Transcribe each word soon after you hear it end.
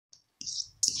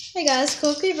Hey guys,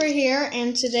 Cookie here,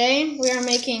 and today we are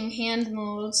making hand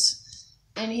molds.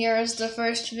 And here is the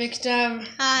first victim.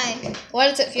 Hi. What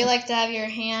does it feel like to have your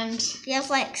hand? Feels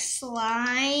like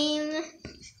slime.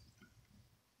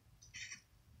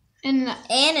 And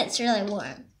it's really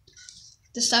warm.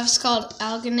 the stuff's called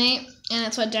alginate, and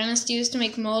it's what dentists use to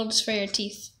make molds for your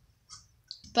teeth.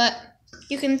 But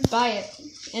you can buy it,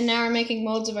 and now we're making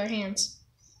molds of our hands.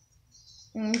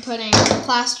 And we're putting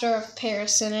Plaster of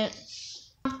Paris in it.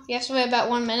 You have to wait about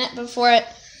 1 minute before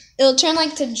it'll turn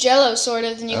like to jello sort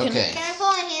of, and you Can I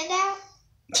pull my hand out?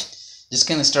 Just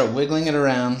gonna start wiggling it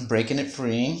around, breaking it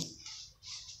free.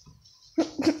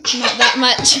 Not that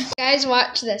much. Guys,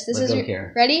 watch this. This is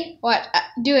here. Ready? Watch.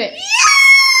 Do it.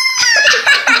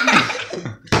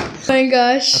 Oh my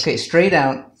gosh. Okay, straight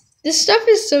out. This stuff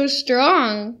is so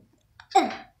strong. No.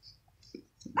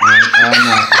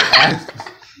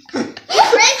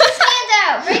 Break his hand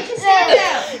out! Break his hand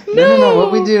out! No.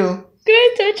 What we do? Can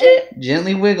I touch it?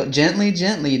 Gently wiggle. Gently.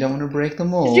 You don't want to break the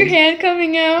mold. Is your hand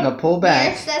coming out? No, pull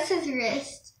back. Yes, that's his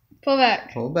wrist. Pull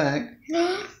back. Pull back.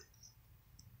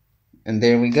 And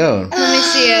there we go. Let me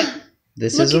see it.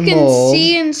 This Look, is a you can mold.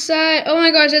 see inside. Oh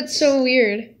my gosh, that's so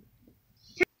weird.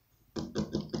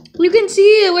 You can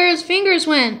see where his fingers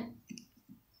went.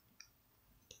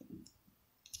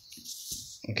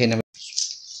 Okay, now.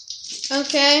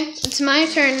 Okay, it's my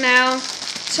turn now.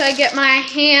 So I get my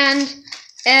hand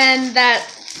and the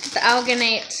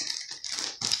alginate.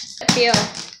 Feel.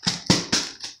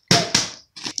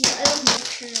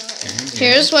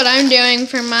 Here's what I'm doing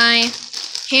for my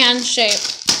hand shape.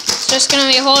 It's just gonna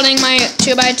be holding my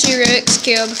 2x2 Rubik's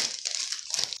Cube.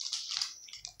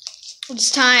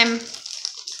 It's time.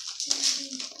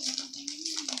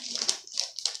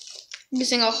 I'm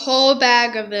using a whole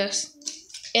bag of this.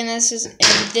 And this is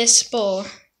in this bowl.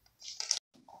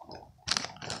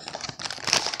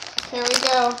 There we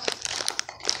go.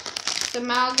 The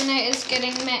alginate is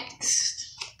getting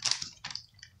mixed.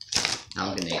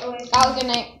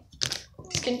 Alginate.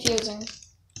 It's confusing.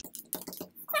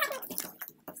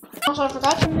 Also, I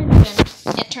forgot to mention,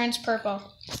 it turns purple.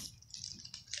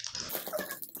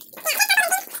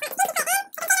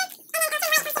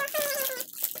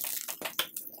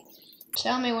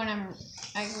 Tell me when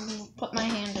I can put my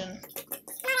hand in.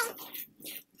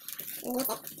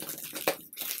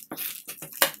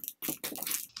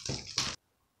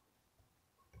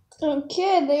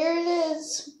 Okay, there it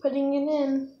is. Putting it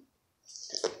in.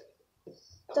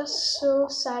 That's so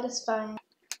satisfying.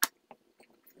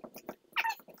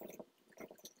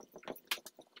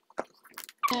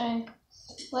 Okay,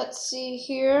 let's see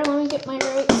here. Let me get my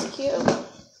Rubik's Cube.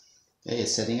 Hey,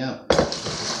 it's setting up.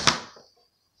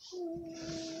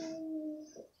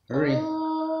 Hurry.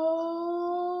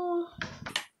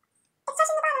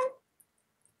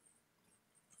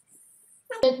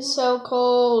 It's so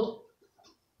cold.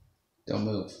 Don't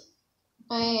move.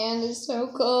 My hand is so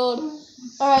cold.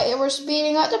 Alright, we're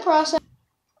speeding up the process.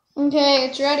 Okay,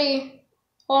 it's ready.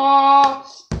 Oh.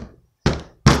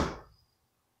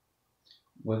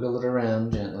 Wiggle it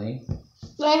around gently.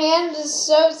 My hand is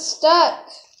so stuck.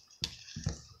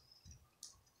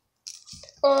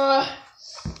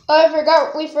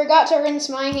 We forgot to rinse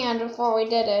my hand before we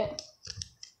did it.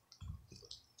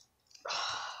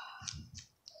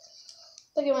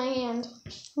 Look at my hand.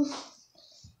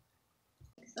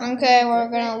 Okay, we're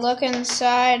gonna look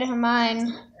inside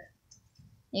mine.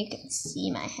 You can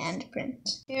see my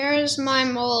handprint. Here's my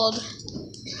mold.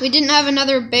 We didn't have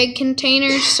another big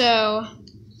container, so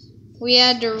we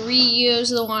had to reuse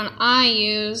the one I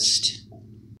used.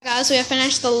 Guys, we have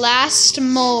finished the last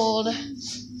mold.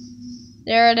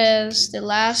 There it is, the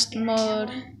last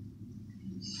mold.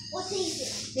 What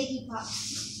is it? Biggie Pop.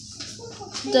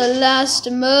 The last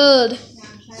mold.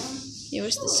 Here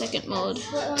was the second mold.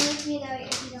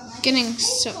 Getting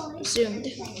so zoomed.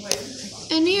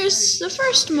 And here's the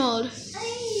first mold.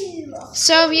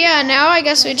 So yeah, now I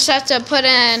guess we just have to put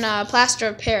in Plaster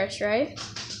of Paris, right?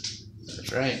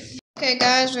 That's right. Okay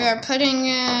guys, we are putting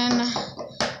in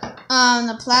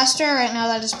the plaster. Right now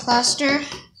that is plaster.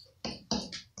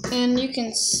 And you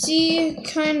can see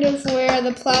kind of where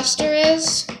the plaster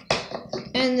is.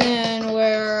 And then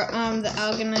where the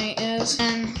alginate is.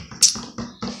 And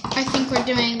I think we're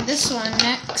doing this one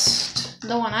next.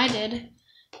 The one I did.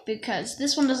 Because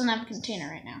this one doesn't have a container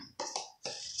right now.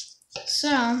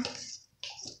 So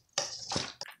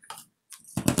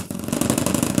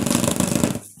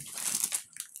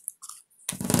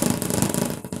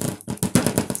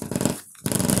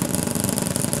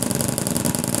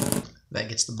That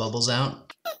gets the bubbles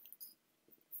out.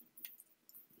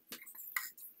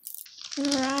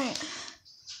 Alright.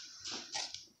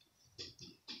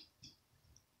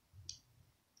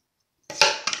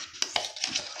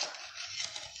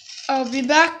 I'll be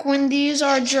back when these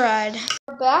are dried.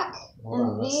 We're back, Hold and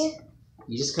on,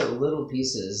 you just cut little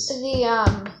pieces.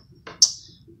 the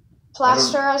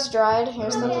plaster has dried.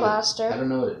 Here's the I plaster. don't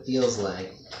know what it feels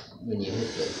like when you hit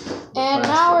the And plaster,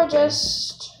 now we're okay?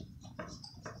 just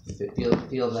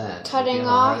Feel that. cutting feel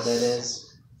how hard off that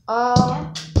is.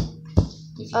 all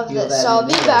If you of feel this. that So I'll in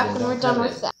be there, back then when we're don't done cut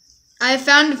with it. that. I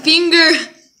found a finger.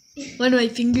 One of my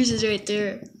fingers is right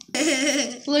there.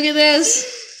 Look at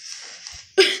this.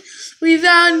 We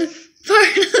found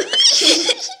part of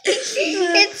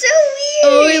It's so weird.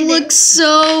 Oh, it looks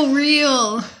so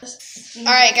real.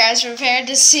 Alright guys, prepare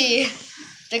to see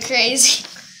the crazy.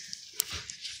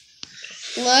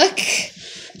 Look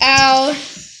how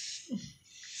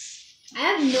I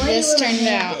have no idea this what my turned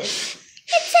hand out. is.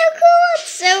 It's so cool.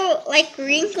 It's so like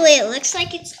wrinkly. It looks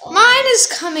like it's old. Mine is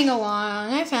coming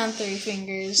along. I found 3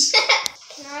 fingers.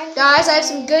 Guys, I have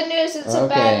some good news and some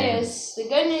bad Okay. news. The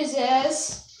good news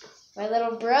is my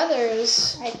little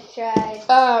brother's I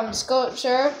tried.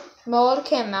 sculpture mold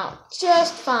came out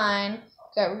just fine.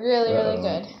 Got really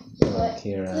good. Oh,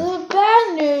 Kira. The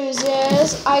bad news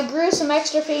is I grew some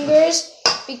extra fingers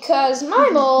because my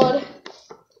mold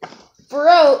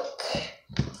broke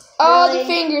all the Really?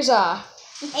 fingers off.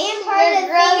 And part of the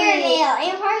fingernail.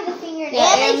 And part of the fingernail.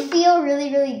 Yeah, and and- they feel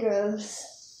really gross.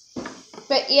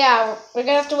 But yeah, we're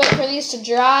gonna have to wait for these to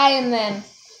dry, and then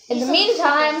in the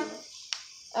meantime,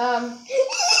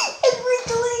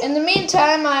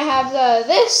 I have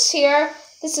this here.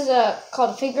 This is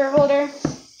called a finger holder.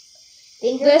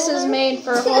 This is made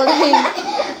for holding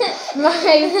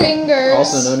my fingers.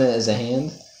 Also known as a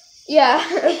hand. Yeah,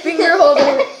 a finger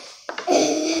holder.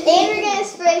 And we're gonna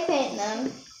spray paint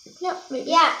them. No, maybe.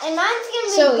 Yeah, and mine's gonna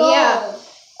be So, gold.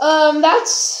 yeah.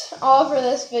 That's all for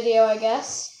this video, I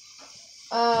guess.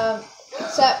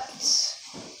 Except,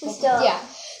 Still. yeah,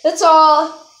 that's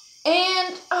all.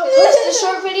 And I'll post a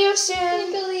short video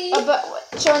soon about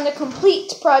showing the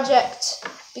complete project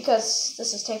because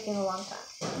this is taking a long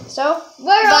time. So,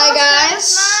 bye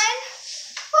guys.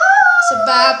 So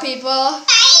bye people.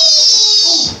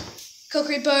 Bye.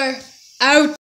 Co-creeper out.